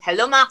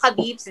Hello mga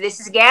kabibs,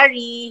 this is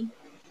Gary.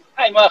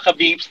 Hi mga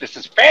kabibs, this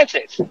is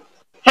Francis.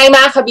 Hi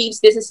mga kabibs,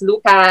 this is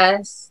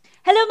Lucas.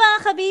 Hello mga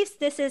kabibs,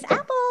 this is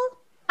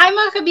Apple. Hi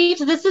mga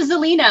kabibs, this is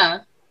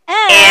Zelina.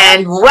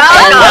 And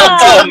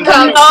welcome to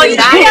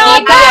Night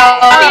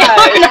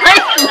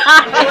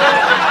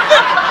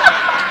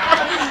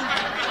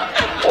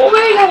Oh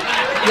my God.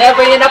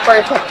 Never yun na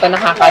perfect pa,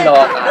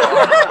 nakakaloka.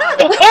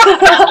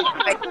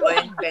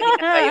 Pwede na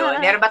kayo.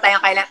 Meron ba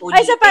tayong kailang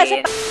ulitin? Ay, isa pa.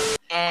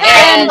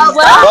 And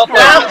welcome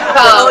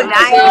to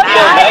Night.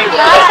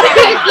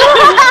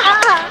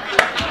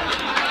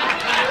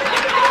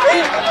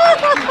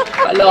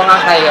 Kaloka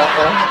kayo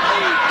ko.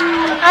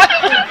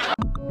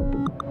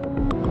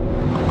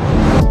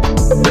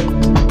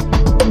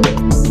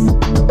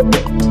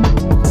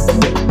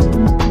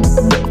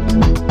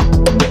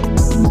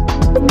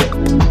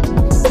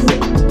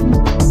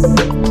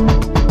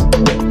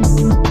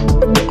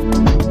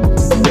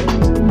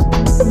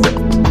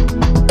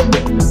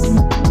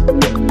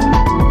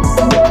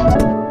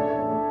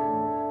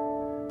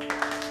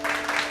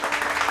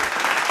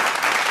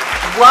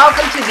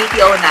 Welcome to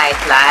BPO Night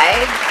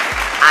Live.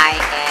 I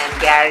am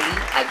Gary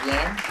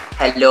again.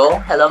 Hello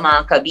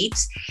mga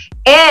kabibs.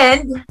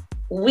 And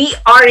we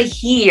are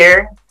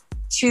here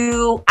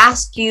to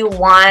ask you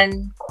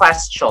one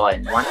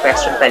question. One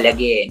question talaga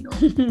eh, no?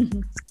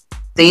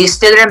 Do you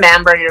still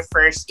remember your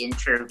first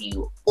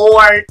interview?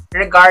 Or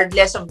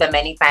regardless of the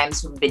many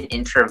times you've been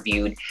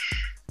interviewed,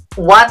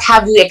 what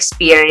have you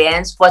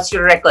experienced? What's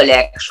your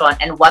recollection?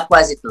 And what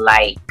was it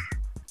like?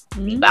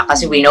 Diba?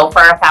 Kasi we know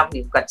for a fact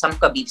we've got some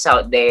kabibs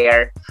out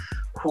there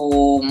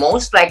who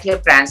most likely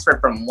have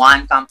transferred from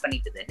one company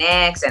to the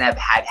next and have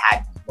had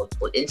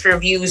multiple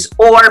interviews,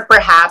 or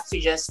perhaps you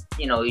just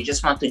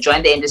want to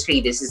join the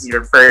industry. This is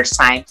your first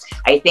time.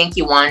 I think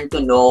you want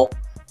to know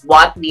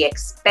what we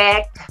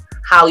expect,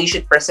 how you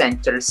should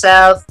present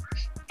yourself,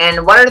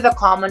 and what are the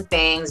common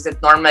things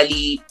that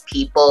normally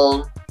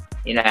people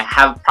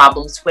have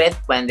problems with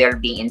when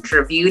they're being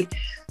interviewed.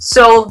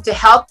 So to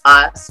help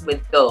us with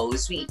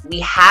those, we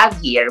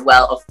have here,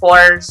 well, of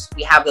course,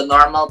 we have the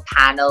normal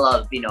panel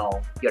of,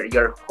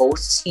 your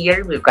hosts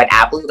here. We've got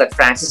Apple, we've got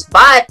Francis,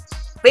 but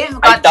we've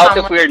got I doubt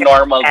if we're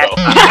normal though.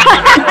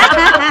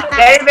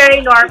 Very,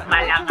 very normal.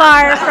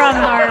 Far from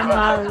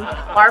normal.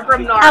 Far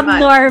from normal.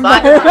 Abnormal.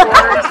 But of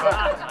course,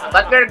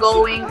 but we're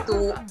going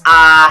to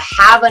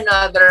have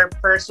another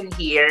person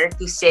here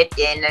to sit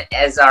in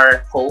as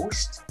our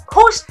host.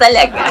 Host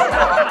talaga.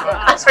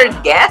 As our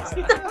guest.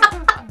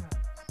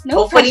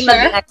 No Hopefully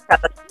pressure. maging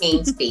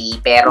mainstay,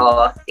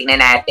 pero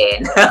tingnan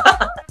natin.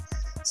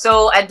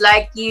 So, I'd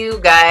like you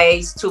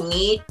guys to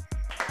meet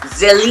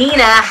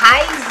Zelina.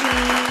 Hi, Z!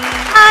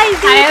 Hi,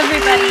 Hi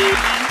everybody.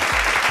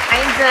 Hi,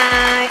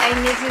 Zai! I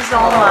miss you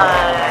so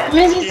much.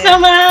 Miss you so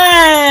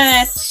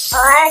much. Oh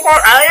my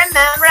God, I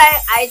remember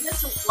I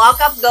just walk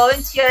up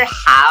going to your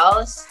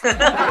house.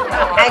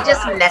 I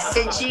just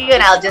message you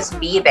and I'll just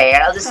be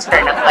there. I'll just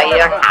turn up by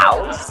your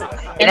house.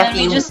 And then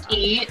we just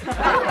eat.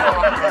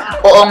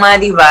 Oo nga,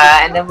 di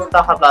ba? And then we'll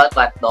talk about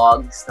what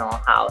dogs, no?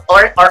 How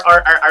or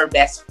our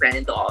best friend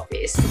in the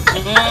office.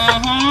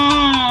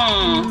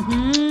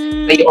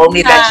 Mm-hmm. They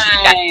only that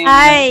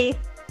Hi.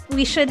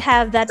 We should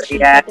have that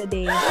sheet Yeah.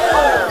 today.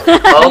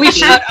 We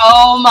should.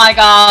 Oh my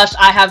gosh,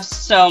 I have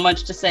so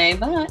much to say,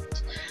 but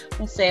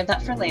we'll save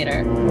that for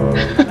later.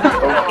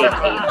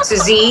 Okay. So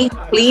Z,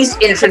 please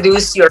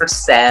introduce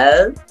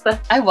yourself.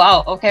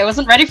 Wow. Okay, I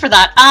wasn't ready for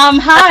that.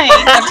 Hi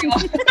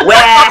everyone.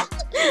 Well,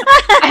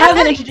 I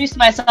haven't introduced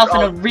myself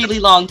in a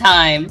really long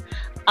time.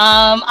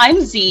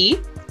 I'm Z.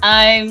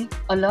 I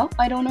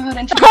don't know how to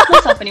introduce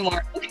myself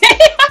anymore.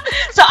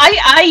 So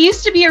I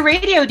used to be a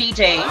radio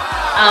DJ,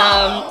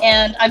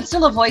 and I'm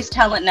still a voice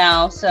talent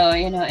now. So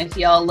if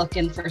y'all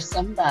looking for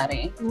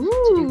somebody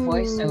to do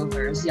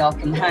voiceovers, y'all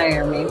can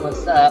hire me.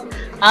 What's up?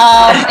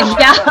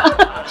 Yeah.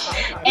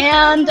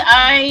 And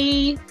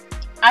I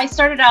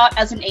started out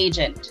as an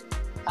agent.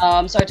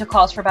 So I took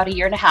calls for about 1.5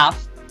 years,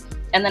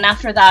 and then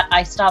after that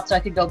I stopped so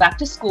I could go back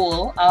to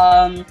school.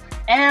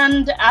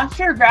 And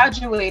after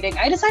graduating,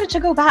 I decided to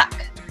go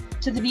back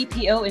to the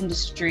BPO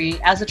industry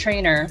as a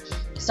trainer.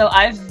 So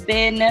I've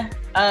been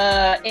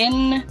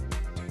in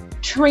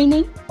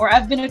training, or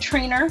I've been a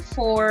trainer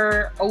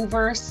for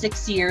over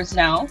 6 years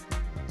now.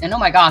 And oh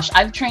my gosh,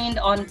 I've trained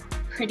on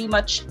pretty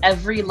much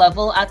every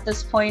level at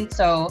this point.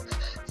 So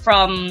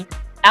from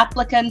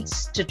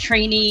applicants to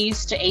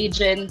trainees to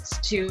agents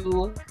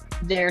to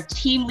their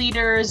team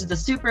leaders, the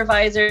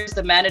supervisors,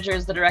 the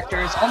managers, the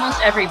directors, almost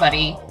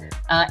everybody.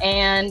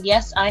 And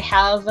yes, I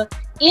have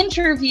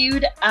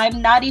interviewed, I'm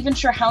not even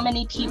sure how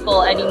many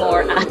people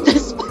anymore at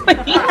this point,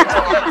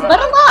 but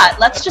a lot.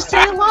 Let's just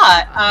say a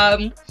lot.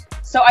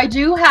 So I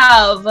do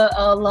have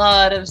a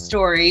lot of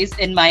stories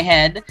in my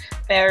head,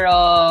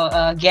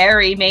 pero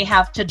Gary may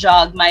have to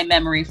jog my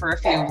memory for a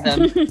few of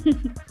them.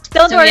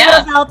 Don't worry,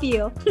 we'll help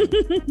you.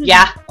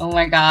 Yeah. Oh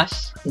my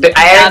gosh. But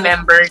I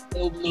remember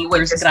he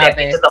would just step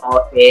into the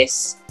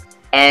office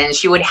and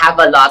she would have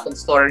a lot of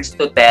stories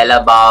to tell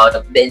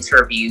about the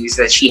interviews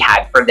that she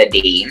had for the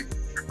day.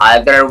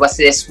 there was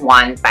this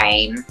one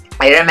time,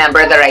 I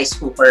remember the rice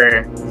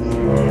cooker.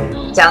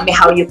 Tell me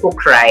how you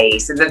cook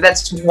rice.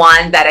 That's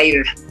one that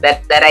I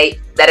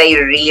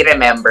really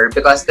remember,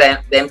 because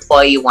the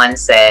employee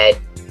once said,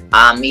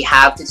 we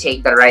have to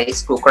take the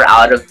rice cooker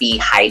out of the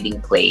hiding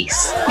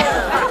place.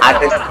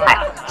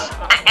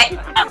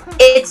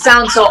 It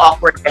sounds so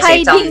awkward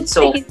kasi it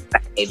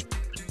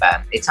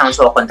sounds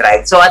so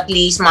contrived. So at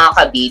least mga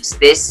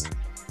kabibs,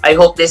 I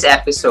hope this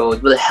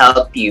episode will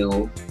help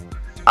you,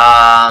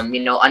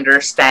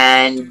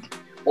 understand,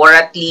 or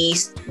at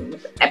least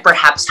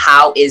perhaps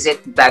how is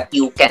it that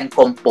you can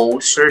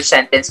compose your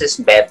sentences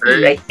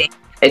better. I think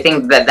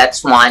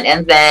that's one.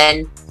 And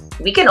then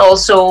we can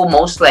also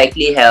most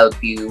likely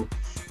help you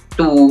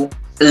to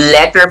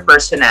let your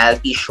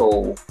personality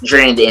show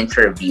during the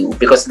interview,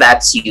 because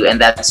that's you,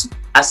 and that's,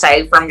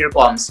 aside from your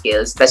comm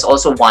skills, that's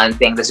also one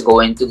thing that's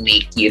going to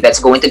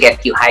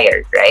get you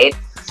hired, right?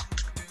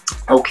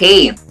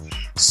 Okay,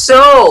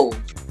 so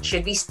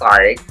should we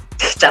start?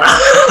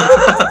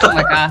 Oh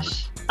my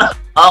gosh.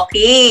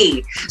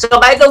 Okay, so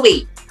by the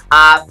way,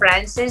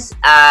 Francis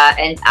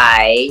and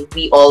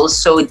we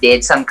also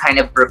did some kind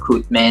of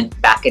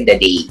recruitment back in the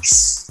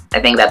days. I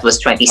think that was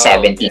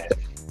 2017. Oh,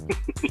 okay.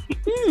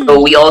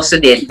 So we also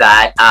did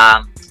that.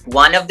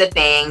 One of the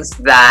things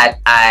that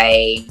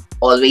I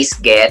always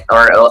get,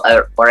 or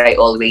I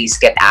always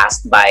get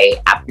asked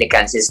by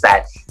applicants, is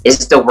that,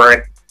 is the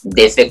work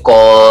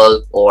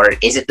difficult, or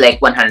is it like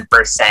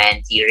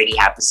 100% you really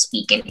have to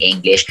speak in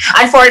English?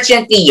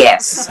 Unfortunately,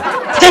 yes.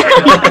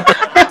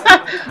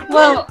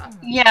 Well,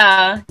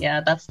 yeah,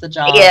 that's the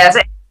job. Yes,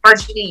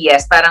 unfortunately,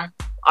 yes. Parang,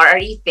 are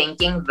you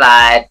thinking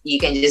that you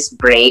can just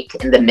break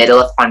in the middle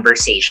of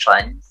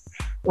conversation?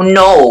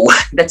 No,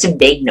 that's a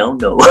big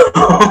no-no.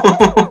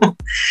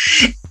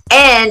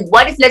 And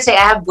what if, let's say,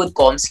 I have good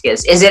comm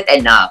skills? Is it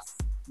enough?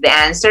 The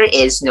answer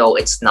is no,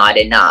 it's not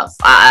enough.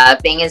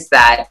 Thing is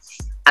that,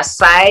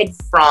 aside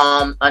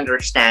from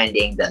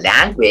understanding the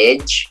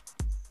language,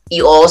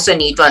 you also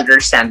need to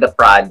understand the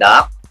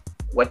product,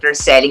 what you're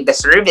selling, the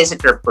service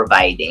that you're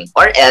providing,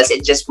 or else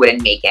it just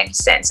wouldn't make any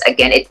sense.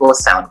 Again, it will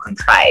sound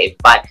contrived,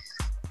 but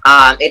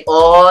it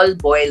all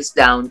boils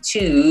down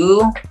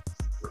to,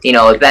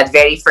 that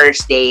very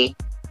first day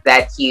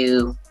that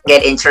you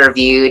get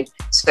interviewed.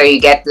 So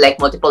you get like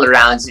multiple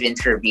rounds of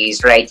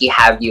interviews, right? You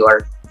have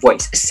your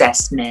voice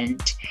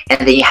assessment,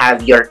 and then you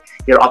have your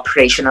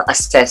operational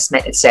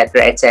assessment,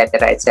 etc.,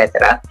 etc.,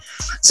 etc.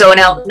 So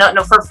now,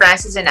 for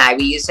Francis and I,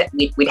 we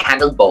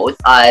handled both.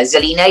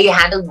 Zelina, you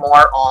handled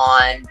more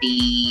on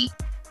the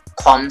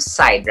comm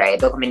side, right?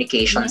 The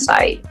communication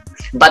side.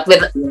 But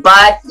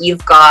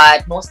you've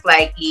got, most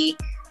likely,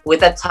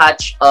 with a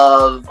touch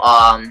of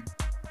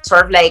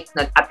sort of like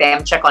an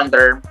attempt check on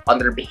their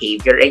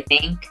behavior, I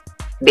think,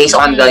 based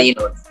on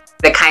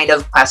the kind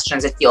of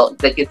questions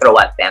that you throw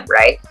at them,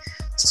 right?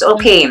 So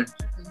okay.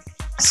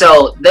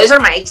 So those are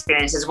my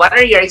experiences. What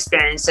are your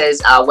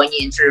experiences when you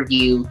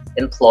interview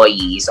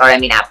employees, or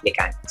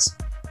applicants?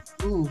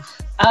 Ooh.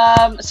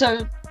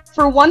 So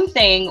for one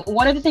thing,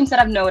 one of the things that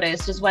I've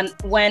noticed is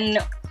when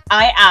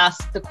I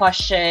ask the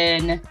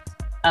question,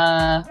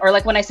 or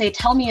like when I say,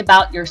 tell me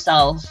about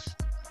yourself,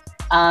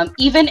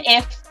 even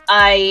if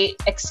I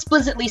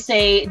explicitly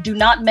say, do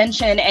not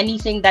mention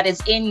anything that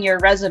is in your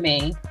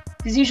resume,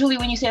 because usually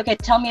when you say, okay,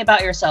 tell me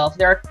about yourself,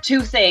 there are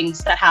two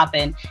things that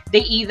happen.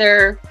 They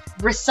either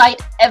recite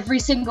every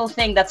single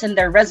thing that's in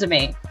their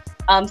resume.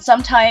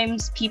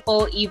 Sometimes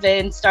people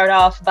even start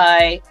off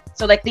by,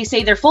 so like they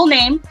say their full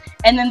name,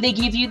 and then they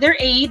give you their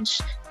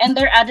age and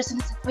their address, and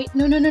it's like, wait,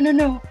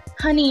 no,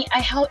 honey, I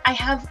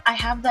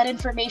have that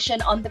information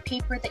on the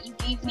paper that you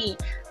gave me.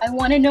 I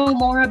want to know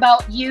more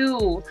about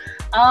you.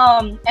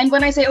 And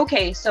when I say,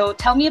 okay, so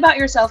tell me about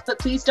yourself, but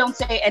please don't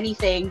say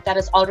anything that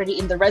is already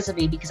in the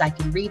resume, because I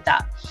can read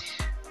that.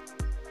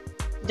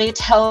 They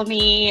tell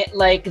me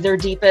like their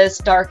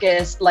deepest,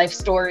 darkest life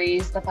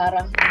stories. Na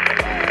parang,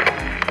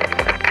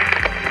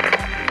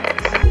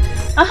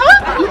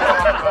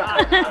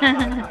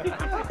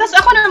 That's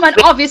ako naman,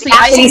 obviously.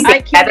 I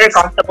they're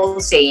comfortable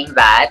saying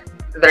that,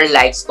 their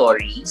life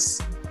stories.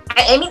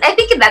 I mean, I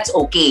think that's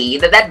okay.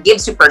 That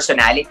gives you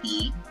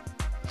personality.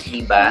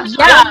 Diba?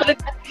 Yeah,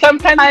 but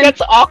sometimes it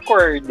gets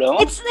awkward, no?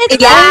 It's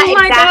Yeah, oh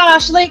my exactly.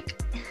 gosh,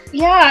 like,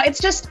 yeah, it's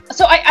just,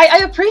 so I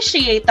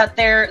appreciate that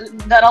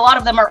that a lot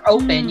of them are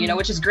open,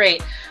 which is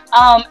great.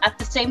 At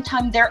the same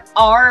time, there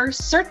are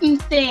certain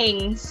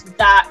things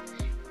that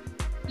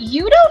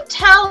you don't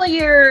tell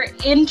your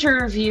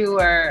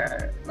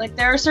interviewer. Like,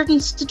 there are certain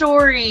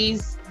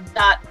stories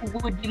that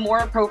would be more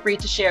appropriate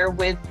to share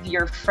with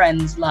your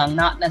friends lang,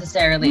 not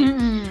necessarily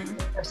the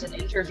person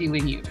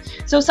interviewing you.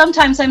 So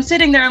sometimes I'm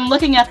sitting there, I'm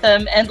looking at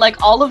them, and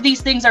like all of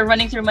these things are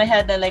running through my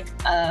head, and like,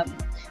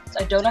 so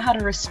I don't know how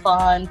to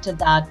respond to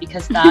that,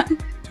 because that,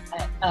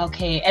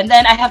 okay. And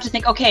then I have to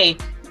think, okay,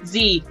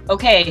 Z,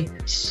 okay,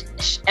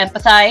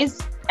 empathize,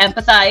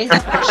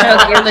 show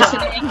that you're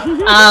listening.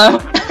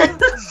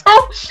 So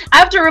I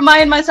have to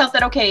remind myself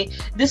that, okay,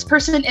 this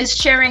person is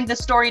sharing the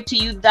story to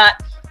you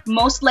that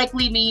most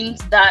likely means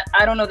that,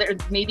 I don't know,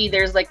 maybe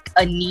there's like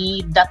a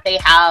need that they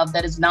have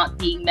that is not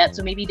being met,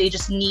 so maybe they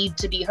just need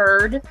to be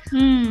heard.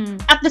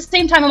 At the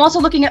same time, I'm also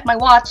looking at my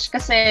watch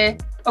kasi,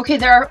 okay,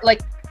 there are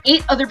like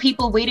 8 other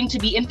people waiting to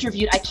be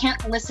interviewed. I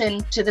can't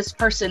listen to this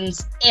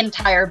person's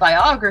entire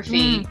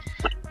biography.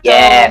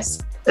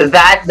 Yes,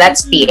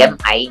 that's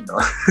PMI,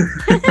 no?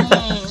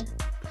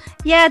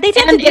 Yeah, they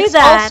tend And to do it's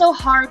that. also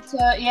hard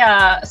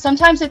to,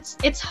 sometimes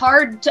it's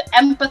hard to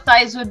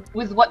empathize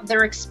with what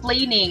they're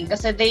explaining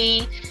because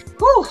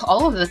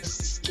all of the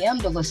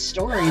scandalous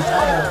stories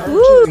out of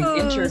Ooh,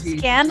 interviews.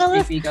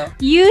 scandalous? Here we go.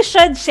 You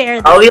should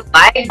share Oh, that. we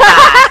like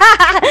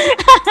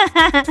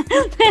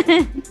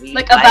that. We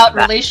Like about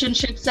that.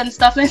 relationships and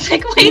stuff. And it's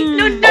like, wait,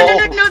 no,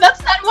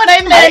 that's not what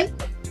I meant.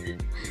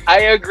 I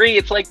agree.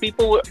 It's like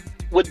people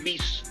would be.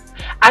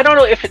 I don't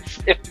know if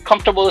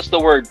comfortable is the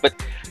word, but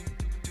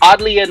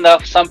oddly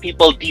enough, some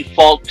people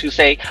default to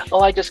say,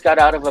 "Oh, I just got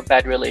out of a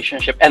bad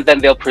relationship," and then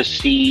they'll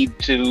proceed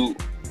to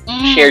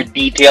share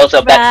details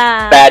of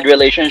that bad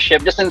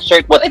relationship. Just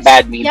insert what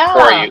bad means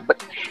for you.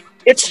 But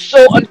it's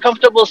so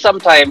uncomfortable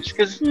sometimes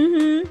because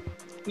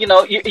you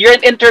know you're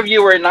an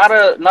interviewer, not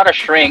a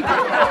shrink.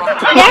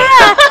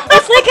 Yeah,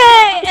 it's like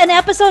an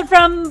episode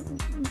from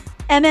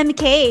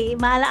MMK.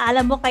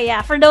 Maalaala mo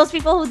kaya? For those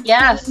people who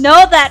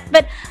know that.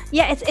 But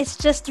yeah, it's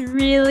just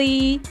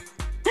really...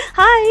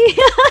 Hi!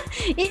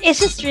 It's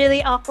just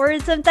really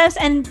awkward sometimes.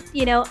 And,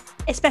 you know,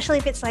 especially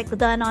if it's like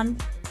done on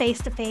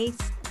face-to-face.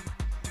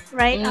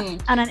 Right?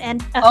 On a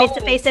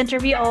face-to-face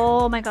interview.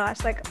 Oh my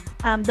gosh. Like,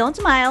 don't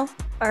smile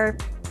or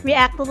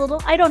react a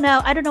little. I don't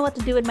know what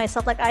to do with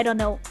myself. Like, I don't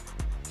know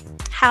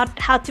how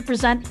to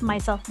present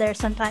myself there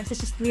sometimes.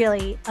 It's just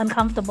really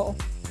uncomfortable.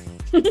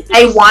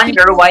 I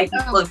wonder why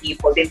people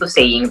default into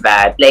saying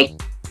that. Like,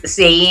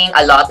 saying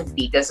a lot of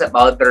details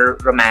about their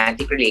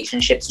romantic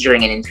relationships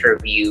during an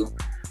interview.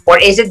 Or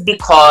is it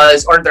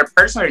because, or their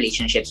personal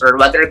relationships, or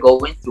what they're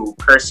going through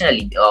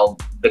personally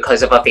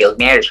because of a failed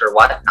marriage or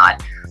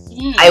whatnot?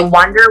 I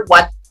wonder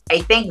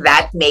I think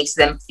that makes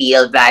them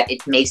feel that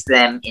it makes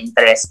them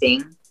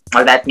interesting,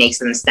 or that makes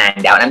them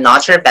stand out. I'm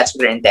not sure if that's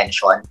their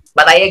intention,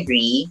 but I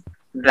agree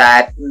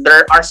that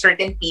there are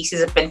certain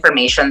pieces of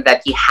information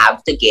that you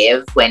have to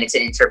give when it's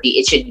an interview.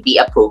 It should be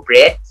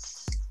appropriate.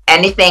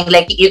 Anything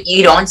like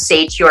you don't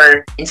say to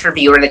your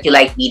interviewer that you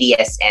like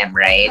BDSM,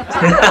 right?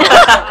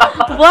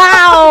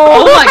 Wow!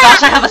 Oh my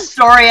gosh, I have a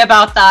story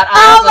about that.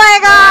 Oh my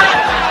god!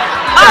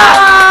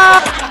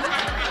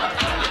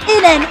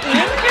 In an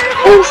interview?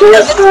 I'm so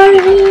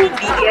sorry.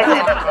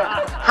 BDSM.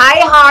 Hi,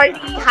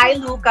 Hardy. Hi,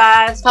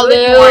 Lucas.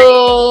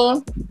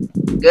 Hello.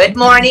 Good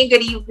morning,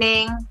 good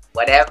evening,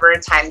 whatever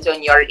time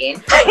zone you're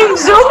in. Time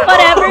zone.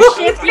 Whatever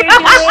shift you're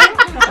doing.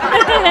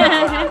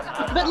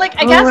 But like,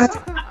 I guess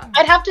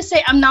I'd have to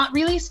say I'm not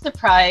really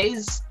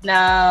surprised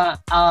na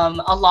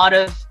a lot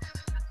of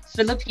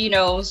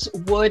Filipinos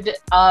would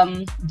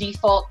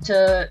default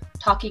to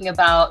talking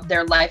about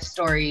their life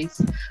stories.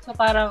 So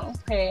parang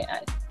okay,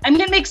 I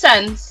mean it makes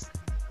sense.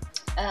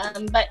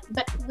 But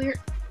we're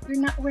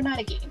not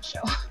a game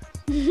show.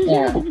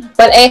 Yeah.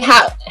 But hi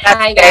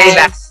Very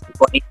guys. valid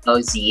point,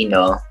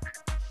 no.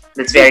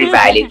 That's very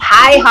valid.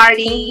 Hi,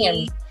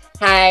 Hardy.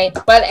 Hi.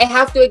 Well, I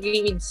have to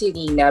agree with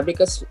Serena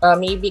because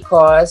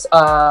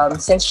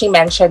since she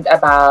mentioned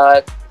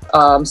about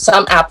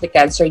some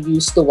applicants are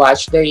used to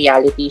watch the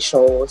reality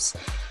shows.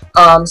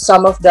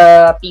 Some of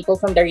the people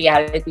from the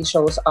reality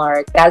shows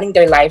are telling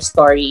their life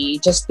story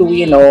just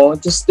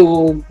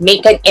to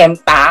make an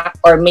impact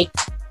or make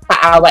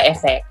paawa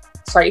effect.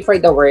 Sorry for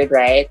the word,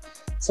 right?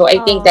 So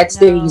I think that's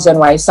the reason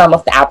why some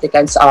of the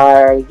applicants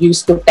are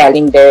used to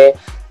telling their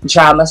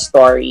drama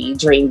story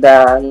during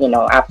the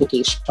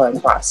application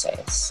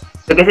process.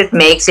 Because it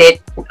makes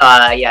it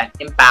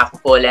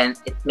impactful, and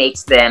it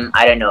makes them,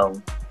 I don't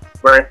know,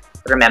 worth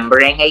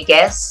remembering, I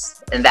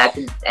guess. And I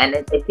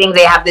think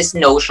they have this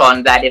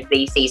notion that if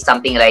they say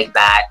something like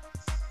that,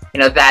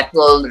 that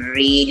will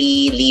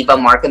really leave a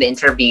mark on the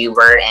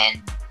interviewer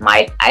and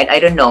might, I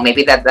don't know,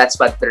 maybe that's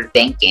what they're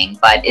thinking,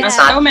 but it's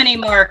not. So many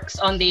marks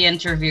on the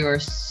interviewer,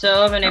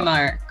 so many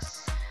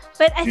marks.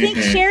 But I think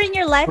sharing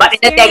your life But in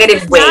a experience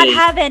negative does way. not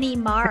have any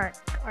mark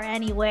or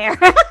anywhere.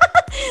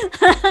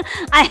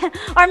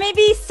 Or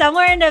maybe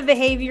somewhere in the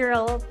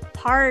behavioral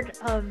part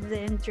of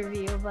the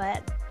interview,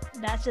 but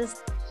that's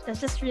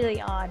just really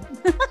odd.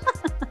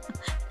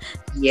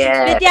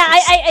 Yeah. But yeah,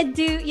 I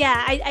do.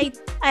 Yeah,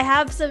 I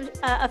have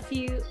a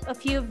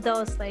few of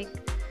those like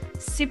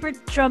super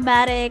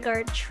traumatic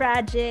or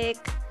tragic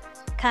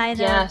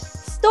kind of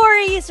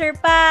stories or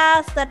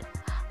past that.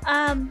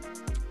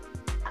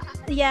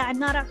 Yeah, I'm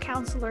not a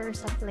counselor or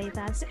something like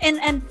that.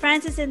 And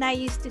Francis and I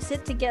used to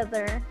sit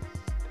together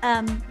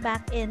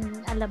back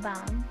in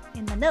Alabang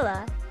in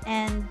Manila,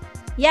 and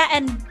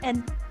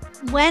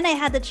when I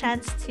had the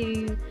chance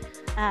to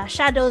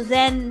shadow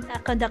then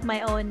conduct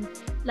my own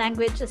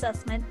language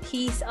assessment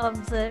piece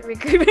of the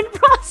recruitment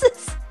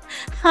process.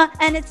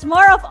 And it's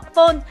more of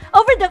phone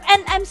over the,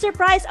 and I'm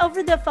surprised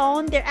over the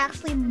phone they're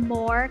actually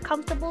more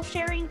comfortable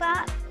sharing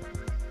that.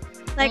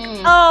 Like,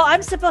 oh,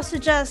 I'm supposed to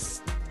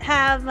just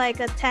have like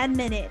a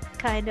 10-minute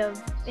kind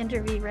of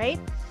interview, right?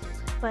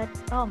 But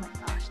oh my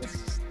gosh,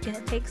 it's just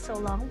gonna take so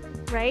long,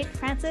 right,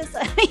 Francis?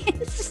 I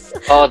mean, it's just,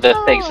 The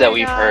things that my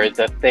we've God. heard,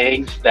 the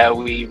things that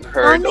we've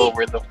heard Only-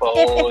 over the phone.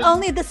 If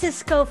only the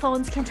Cisco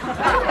phones can talk.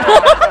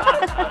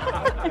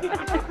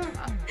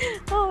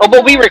 Oh,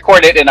 but we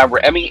record it in our.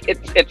 I mean,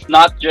 it's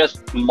not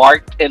just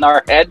marked in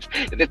our heads;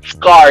 it's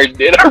scarred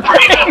in our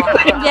brains.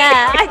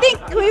 Yeah, I think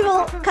we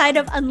will kind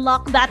of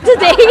unlock that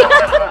today.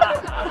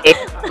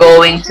 It's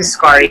going to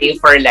scar you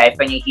for life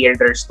when you hear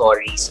their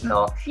stories,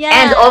 no? Yeah.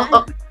 And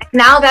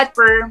now that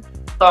we're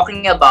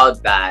talking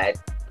about that,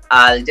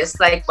 just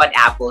like what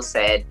Apple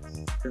said,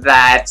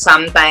 that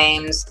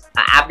sometimes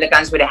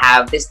applicants would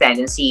have this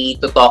tendency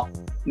to talk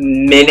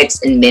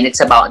minutes and minutes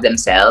about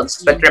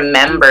themselves. But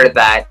remember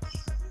that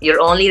you're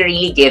only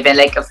really given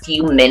like a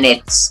few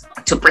minutes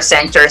to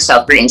present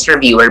yourself to your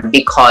interviewer,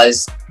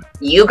 because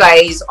you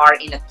guys are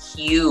in a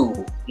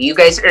queue. You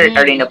guys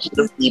are in a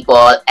pool of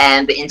people,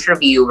 and the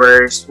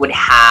interviewers would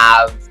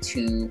have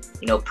to,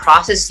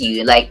 process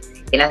you like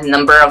in a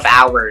number of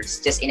hours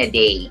just in a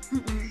day.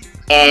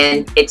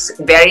 And it's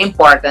very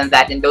important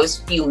that in those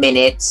few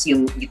minutes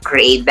you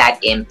create that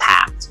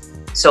impact.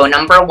 So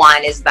number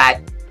one is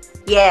that,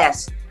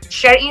 yes,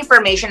 sharing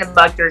information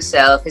about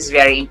yourself is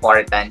very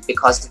important,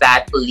 because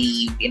that will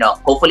leave,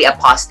 hopefully a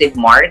positive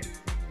mark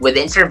with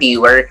the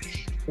interviewer.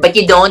 But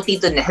you don't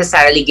need to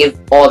necessarily give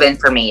all the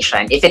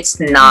information if it's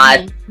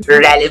not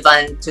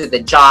relevant to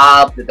the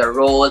job, to the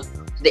role,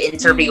 the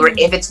interviewer.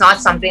 If it's not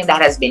something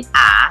that has been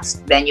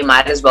asked, then you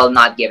might as well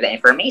not give the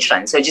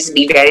information. So just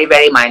be very,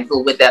 very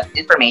mindful with the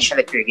information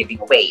that you're giving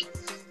away.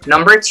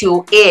 Number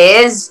two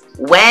is,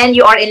 when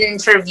you are in an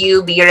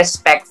interview, be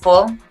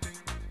respectful.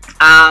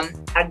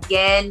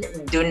 Again,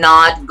 do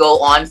not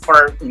go on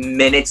for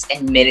minutes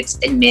and minutes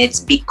and minutes,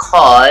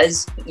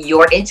 because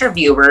your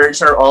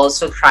interviewers are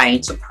also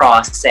trying to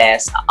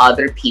process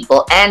other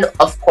people, and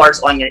of course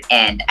on your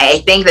end. I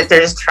think that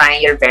they're just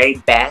trying your very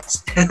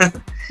best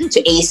to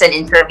ace an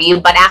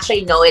interview, but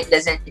actually no, it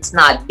doesn't. It's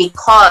not,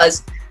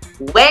 because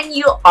when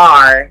you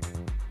are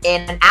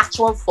in an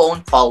actual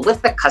phone call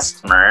with the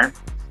customer,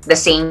 the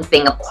same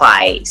thing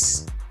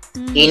applies.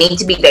 You need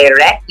to be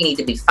direct, you need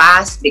to be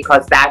fast,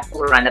 because that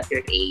will run up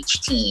your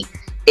AHT.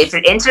 If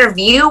your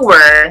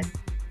interviewer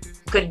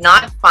could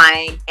not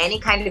find any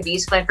kind of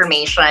useful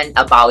information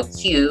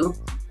about you,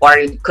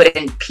 or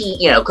couldn't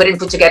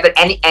put together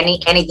any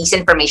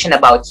decent information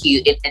about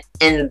you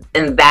in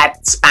that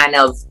span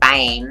of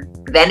time,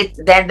 then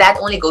that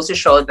only goes to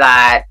show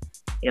that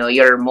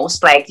you're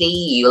most likely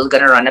you're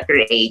gonna run up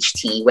your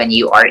AHT when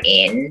you are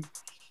in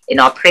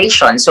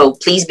operation. So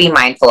please be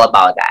mindful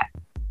about that.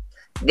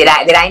 Did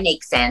I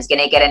make sense? Can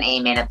I get an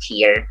amen up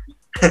here?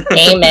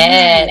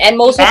 Amen. And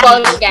most of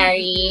all,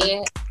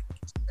 Gary,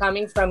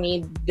 coming from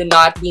me, do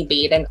not be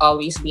late and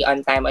always be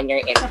on time on your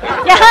interview.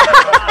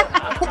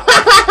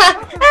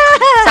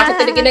 Sa akin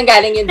talaga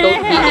nanggaling yung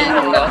don't be late,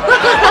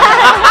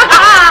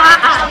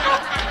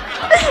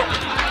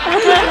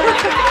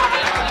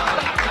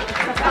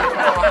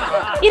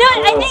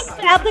 I think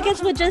applicants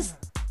would just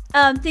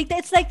think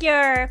that it's like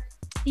your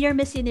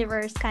Miss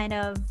Universe kind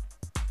of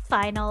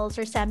finals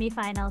or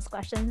semi-finals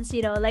questions.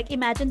 Like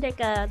imagine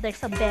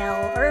there's a bell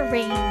or a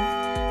ring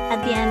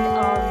at the end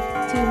of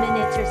 2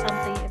 minutes or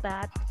something like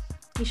that.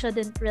 You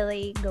shouldn't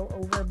really go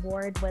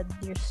overboard with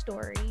your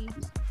story.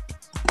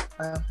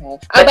 Okay.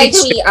 By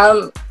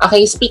the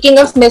way, speaking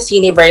of Miss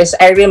Universe,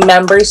 I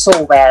remember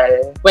so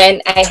well when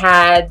I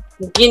had,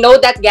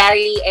 that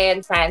Gary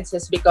and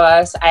Francis,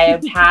 because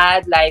I've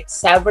had like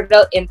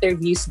several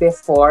interviews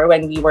before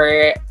when we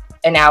were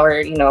in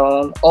our,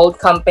 old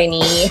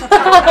company.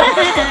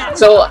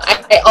 So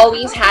I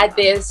always had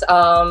this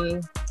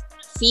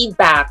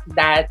feedback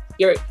that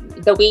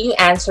the way you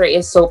answer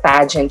is so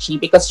pageantry,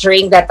 because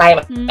during that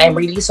time I'm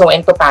really so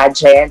into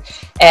pageant,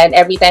 and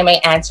every time I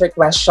answer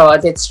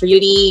questions, it's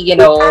really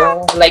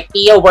like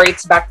Pia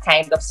words back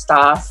kind of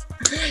stuff.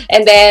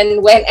 And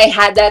then when I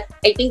had that,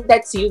 I think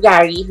that's you,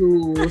 Gary,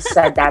 who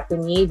said that to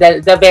me,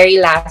 the very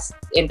last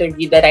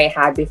interview that I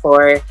had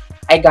before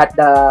I got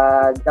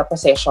the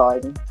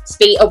position.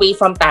 Stay away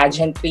from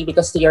pageantry,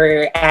 because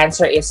your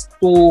answer is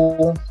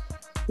too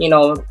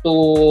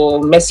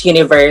to Miss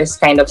Universe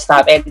kind of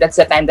stuff. And that's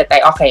the time that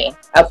I'm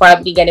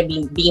probably gonna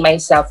be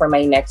myself for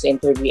my next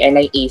interview, and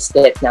I aced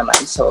it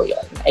naman. So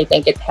yun, I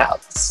think it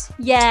helps.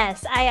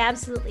 Yes, I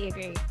absolutely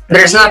agree.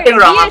 There's nothing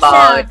wrong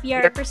about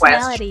your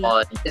personality.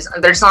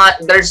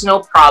 Question. There's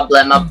no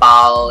problem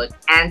about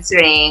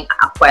answering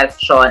a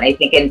question, I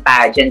think, in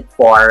pageant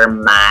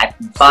format,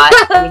 but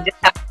you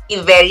just have to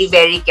be very,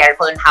 very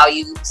careful on how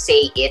you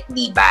say it,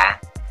 diba?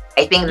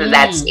 I think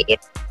that's it.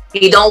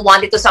 You don't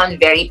want it to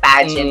sound very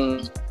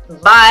pageant.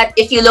 But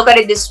if you look at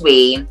it this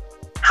way,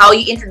 how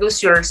you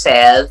introduce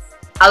yourself,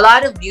 a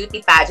lot of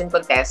beauty pageant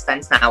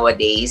contestants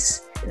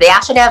nowadays, they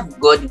actually have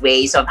good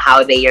ways of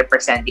how they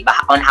represent, diba?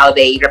 On how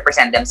they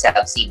represent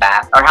themselves,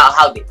 diba? Or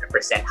how they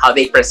present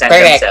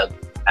Correct. themselves.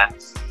 Diba?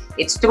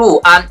 It's true.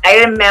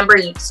 I remember,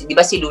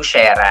 diba si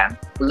Luciera,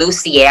 the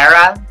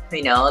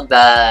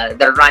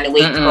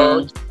runaway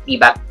coach.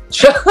 Diba?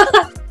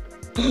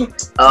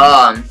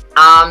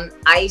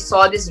 I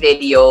saw this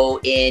video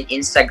in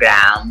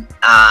Instagram,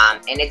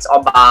 and it's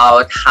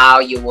about how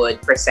you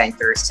would present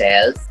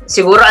yourself.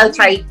 Siguro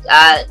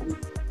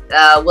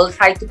we'll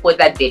try to put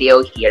that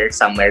video here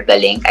somewhere, the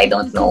link, I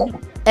don't know.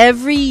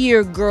 Every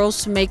year,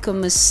 girls make a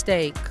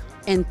mistake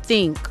and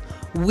think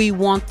we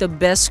want the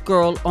best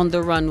girl on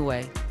the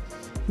runway.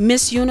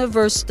 Miss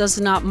Universe does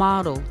not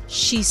model,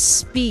 she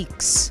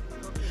speaks.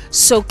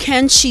 So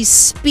can she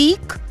speak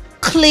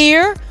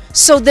clear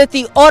so that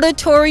the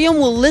auditorium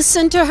will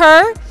listen to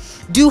her?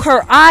 Do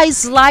her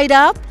eyes light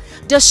up?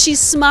 Does she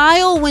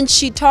smile when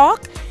she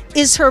talks?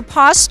 Is her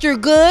posture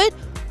good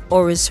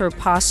or is her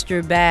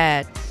posture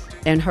bad?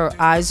 And her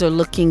eyes are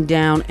looking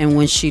down, and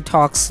when she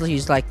talks,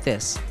 she's like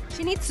this.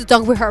 She needs to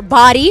talk with her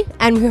body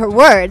and with her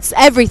words,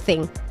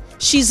 everything.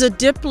 She's a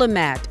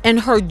diplomat,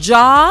 and her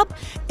job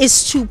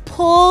is to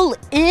pull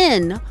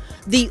in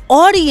the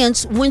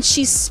audience when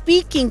she's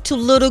speaking to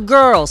little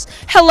girls.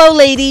 Hello,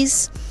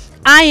 ladies.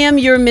 I am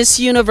your Miss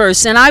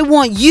Universe, and I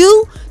want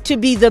you to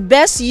be the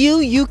best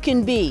you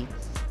can be.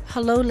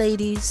 Hello,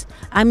 ladies.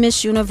 I'm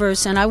Miss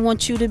Universe, and I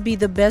want you to be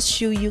the best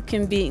you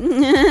can be. No,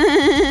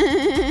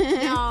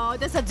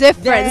 there's a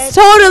difference.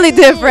 Totally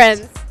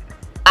different.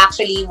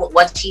 Actually,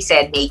 what she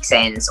said makes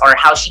sense, or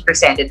how she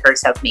presented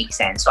herself makes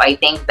sense. So I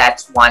think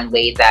that's one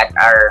way that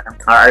our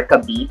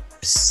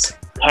kabeeps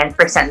can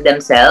present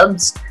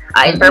themselves.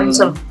 In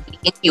terms of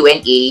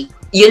Q&A,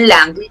 yun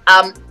lang.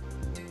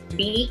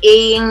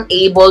 Being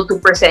able to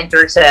present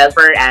yourself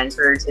or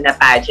answers in a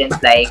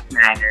pageant-like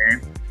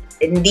manner,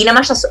 hindi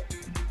naman siya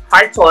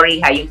hard, sorry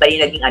ha, yung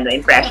kanina naging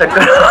impression ko.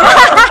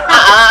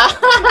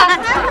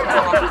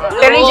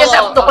 Pero you just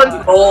have to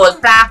control.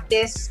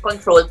 Practice,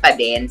 control pa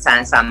din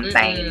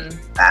sometimes.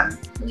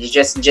 You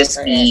just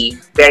be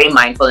very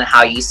mindful in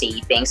how you say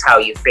things, how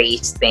you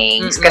phrase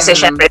things. Kasi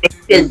syempre, it's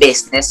still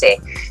business eh.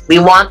 We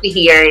want to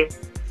hear,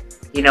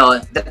 you know,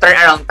 the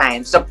turnaround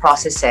times, the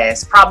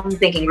processes, problem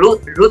thinking, root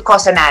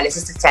cause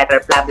analysis,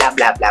 etc. Blah, blah,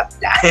 blah, blah,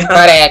 blah.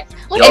 Correct.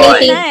 And I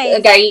think,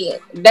 Nice. Gary,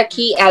 the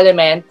key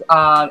element,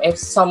 if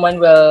someone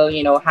will,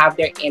 you know, have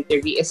their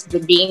interview is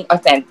being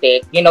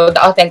authentic, you know,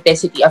 the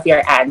authenticity of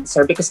your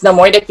answer. Because the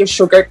more that you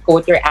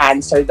sugarcoat your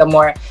answer, the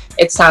more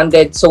it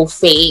sounded so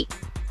fake.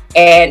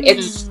 And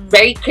it's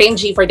very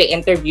cringy for the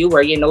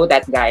interviewer, you know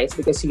that, guys,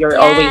 because you're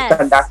always Yes.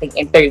 conducting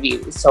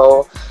interviews.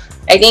 So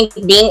I think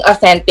being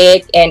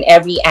authentic in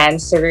every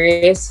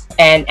answers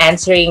and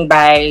answering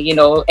by, you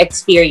know,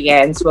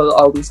 experience will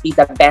always be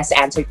the best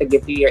answer to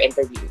give to your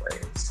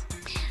interviewers.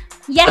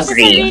 Yes, it's a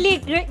Agree.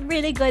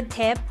 really good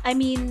tip. I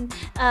mean,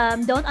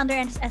 don't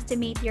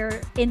underestimate your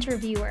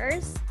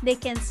interviewers. They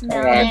can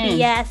smell the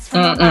BS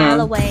from a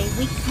mile away.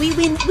 We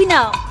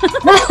know.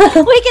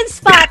 We can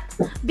spot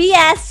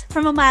BS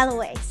from a mile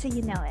away, so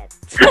you know it.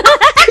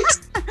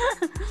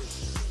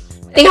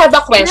 They have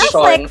a Smells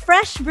question. like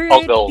fresh brewed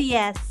I'll go.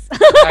 BS.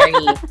 Sorry.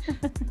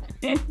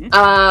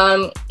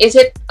 Is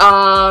it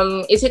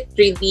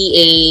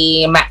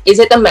really is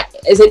it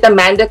a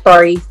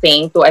mandatory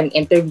thing to an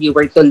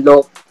interviewer to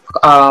look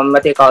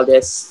what do you call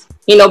this?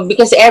 You know,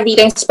 because every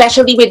time,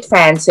 especially with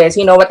Frances,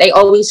 you know what I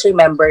always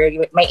remember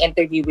with my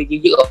interview with you,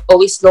 you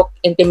always look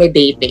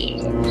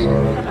intimidating.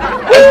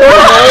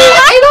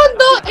 I don't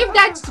know if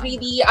that's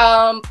really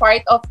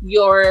part of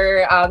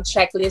your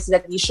checklist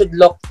that you should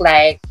look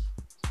like,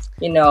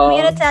 you know,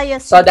 I'm gonna tell you a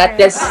so that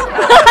secret. this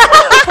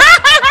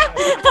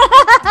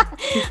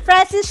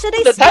Francis, should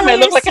I The spill time I your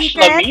look like a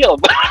secret? schlemiel.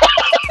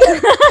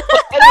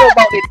 I know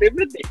about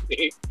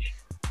intimidating.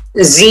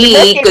 Z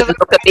could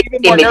look a bit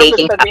Even more nervous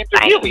intimidating than the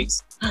interviewee.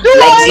 sometimes. Do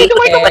Like I? Z Do I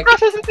could come look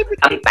across as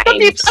intimidating?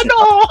 sometimes.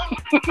 Ano?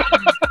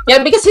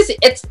 yeah, because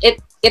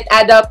it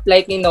add up,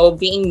 like, you know,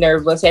 being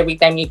nervous every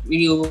time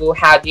you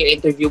have your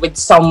interview with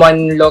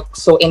someone look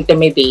so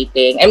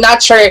intimidating. I'm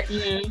not sure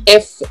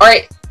if, or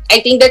I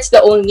think that's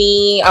the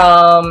only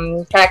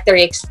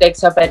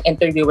characteristics of an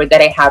interviewer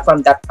that I have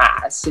from the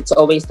past. It's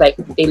always like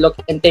they look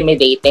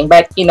intimidating,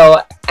 but you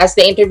know, as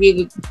the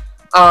interview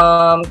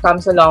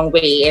comes a long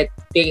way,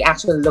 they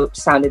actually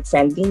sounded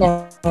friendly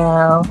now.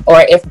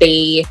 Or if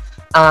they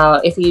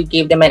if you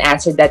give them an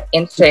answer that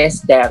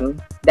interests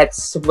them,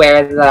 that's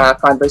where the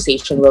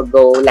conversation will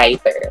go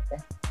lighter.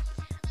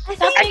 I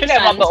think Actually,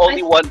 I'm not the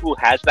only one who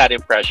has that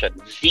impression.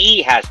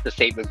 Z has the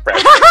same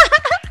impression.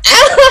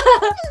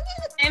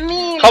 I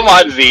mean, Come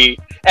on, Z.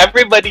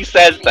 Everybody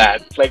says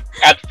that. Like,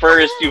 at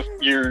first,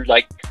 you're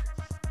like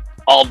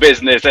all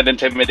business and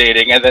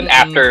intimidating, and then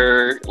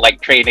after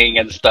like training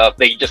and stuff,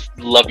 they just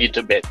love you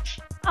to bits.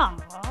 Aw.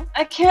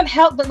 I can't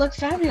help but look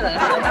fabulous.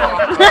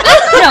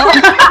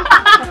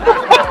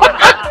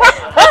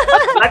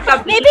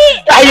 Maybe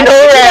I know,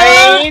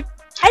 right?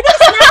 I think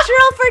it's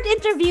natural for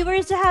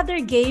interviewers to have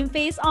their game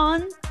face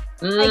on.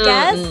 I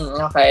guess.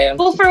 Okay.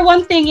 Well, for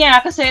one thing, yeah,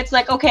 because it's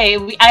like, okay,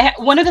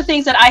 one of the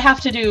things that I have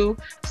to do,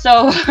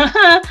 so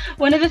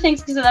one of the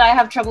things that I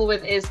have trouble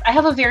with is I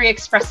have a very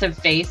expressive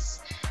face.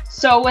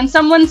 So when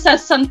someone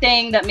says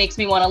something that makes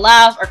me want to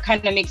laugh or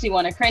kind of makes me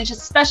want to cringe,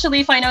 especially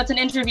if I know it's an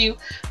interview,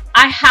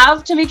 I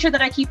have to make sure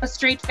that I keep a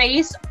straight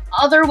face,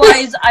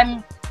 Otherwise,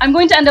 I'm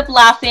going to end up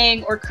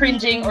laughing or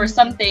cringing or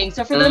something.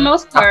 So for the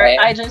most part,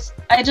 I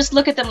just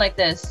look at them like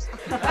this.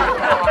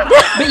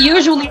 But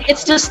usually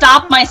it's to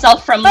stop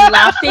myself from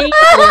laughing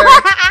or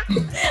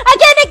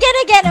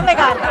again. Oh my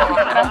god.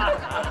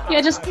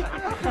 Yeah, just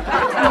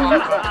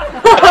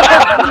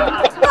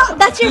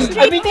that's your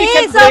straight You face.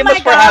 can Oh blame my us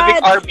for god.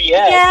 having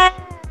RBS. Yeah.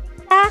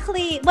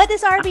 Exactly. What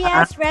is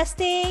RBS?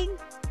 Resting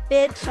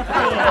bitch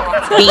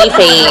face.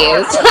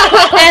 B-face.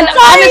 and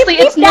honestly,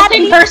 it's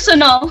nothing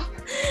personal.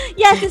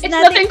 Yes, it's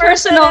nothing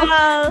personal.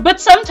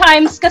 But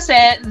sometimes,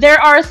 kasi, there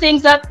are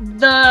things that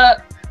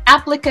the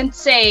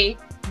applicants say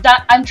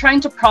that I'm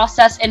trying to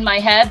process in my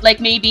head. Like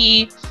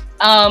maybe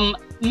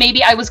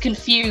I was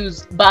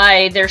confused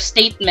by their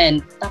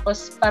statement.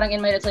 Tapos parang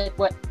in my head, it's like,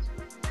 what?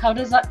 How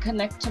does that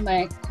connect to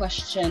my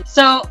question?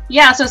 So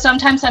yeah, so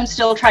sometimes I'm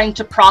still trying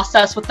to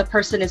process what the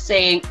person is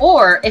saying,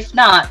 or if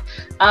not,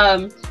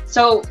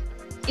 so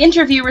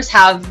interviewers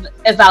have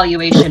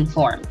evaluation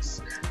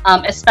forms.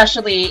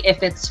 Especially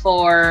if it's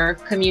for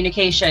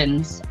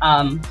communications.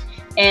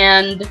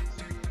 And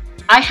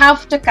I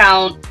have to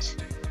count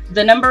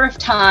the number of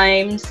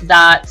times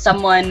that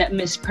someone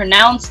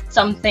mispronounced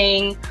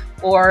something,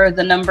 or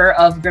the number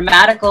of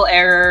grammatical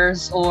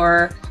errors,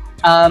 or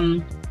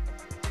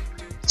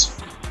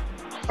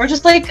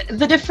just like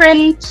the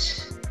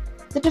different,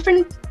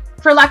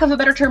 for lack of a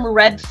better term,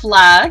 red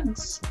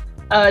flags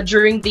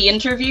during the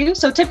interview.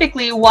 So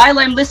typically, while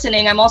I'm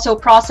listening, I'm also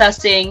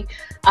processing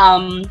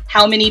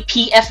how many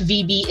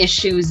PFVB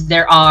issues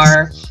there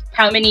are,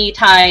 how many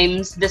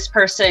times this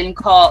person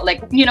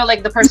like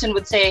the person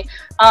would say,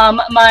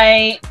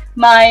 my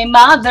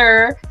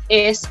mother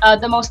is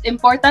the most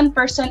important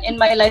person in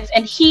my life,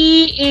 and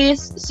he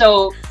is,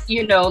 so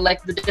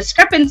like the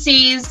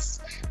discrepancies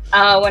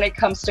when it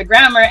comes to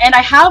grammar. And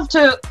I have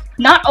to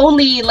not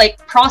only like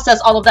process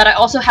all of that, I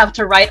also have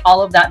to write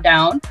all of that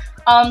down.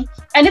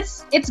 And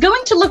it's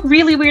going to look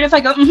really weird if I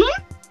go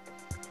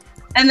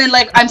and then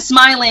like I'm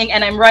smiling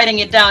and I'm writing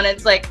it down.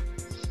 It's like,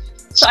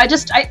 so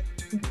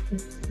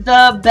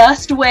the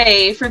best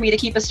way for me to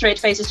keep a straight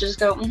face is to just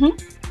go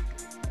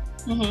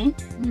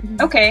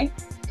okay,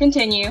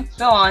 continue,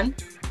 go on.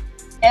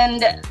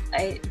 And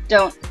I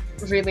don't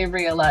really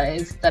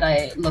realize that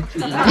I look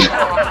mean.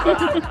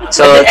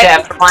 So to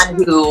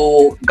everyone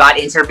who got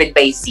interviewed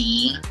by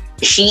Z,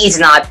 she is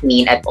not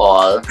mean at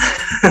all.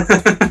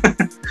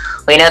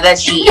 We know that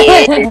she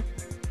is.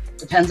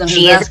 Depends on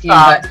She who's is asking.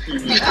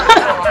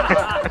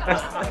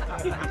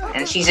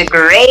 and she's a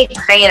great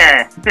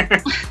trainer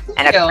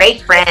and a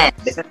great friend.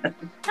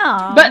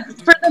 Aww. But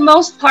for the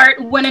most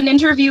part, when an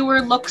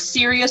interviewer looks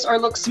serious or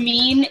looks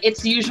mean,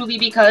 it's usually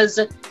because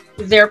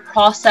they're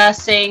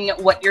processing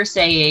what you're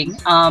saying,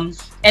 and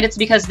it's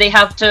because we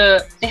have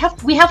to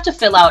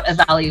fill out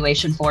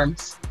evaluation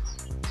forms.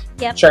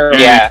 Yep. Sure.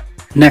 Yeah.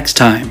 Next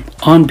time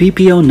on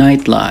BPO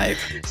Night Live.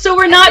 So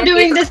we're not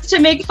doing this to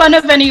make fun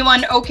of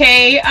anyone,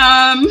 okay?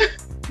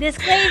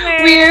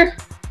 Disclaimer.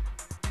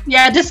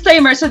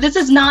 Disclaimer. So this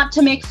is not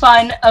to make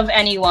fun of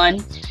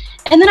anyone.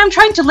 And then I'm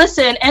trying to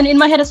listen, and in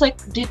my head it's like,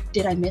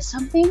 did I miss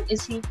something?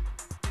 Is he?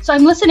 So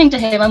I'm listening to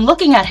him, I'm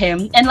looking at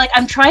him, and like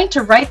I'm trying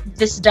to write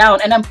this down,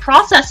 and I'm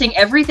processing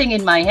everything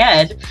in my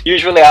head.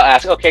 Usually I'll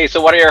ask, okay,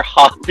 so what are your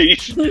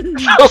hobbies?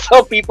 So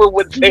some people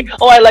would say,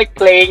 oh, I like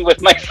playing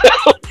with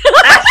myself.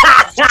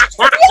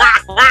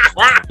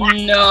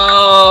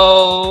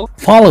 No.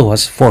 Follow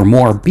us for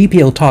more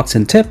BPO talks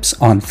and tips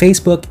on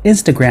Facebook,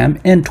 Instagram,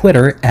 and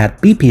Twitter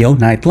at BPO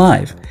Night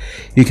Live.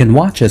 You can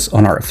watch us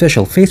on our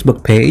official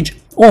Facebook page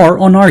or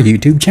on our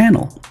YouTube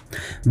channel.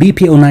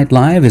 BPO Night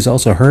Live is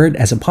also heard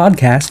as a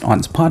podcast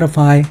on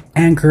Spotify,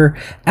 Anchor,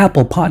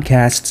 Apple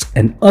Podcasts,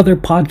 and other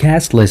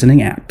podcast listening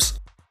apps.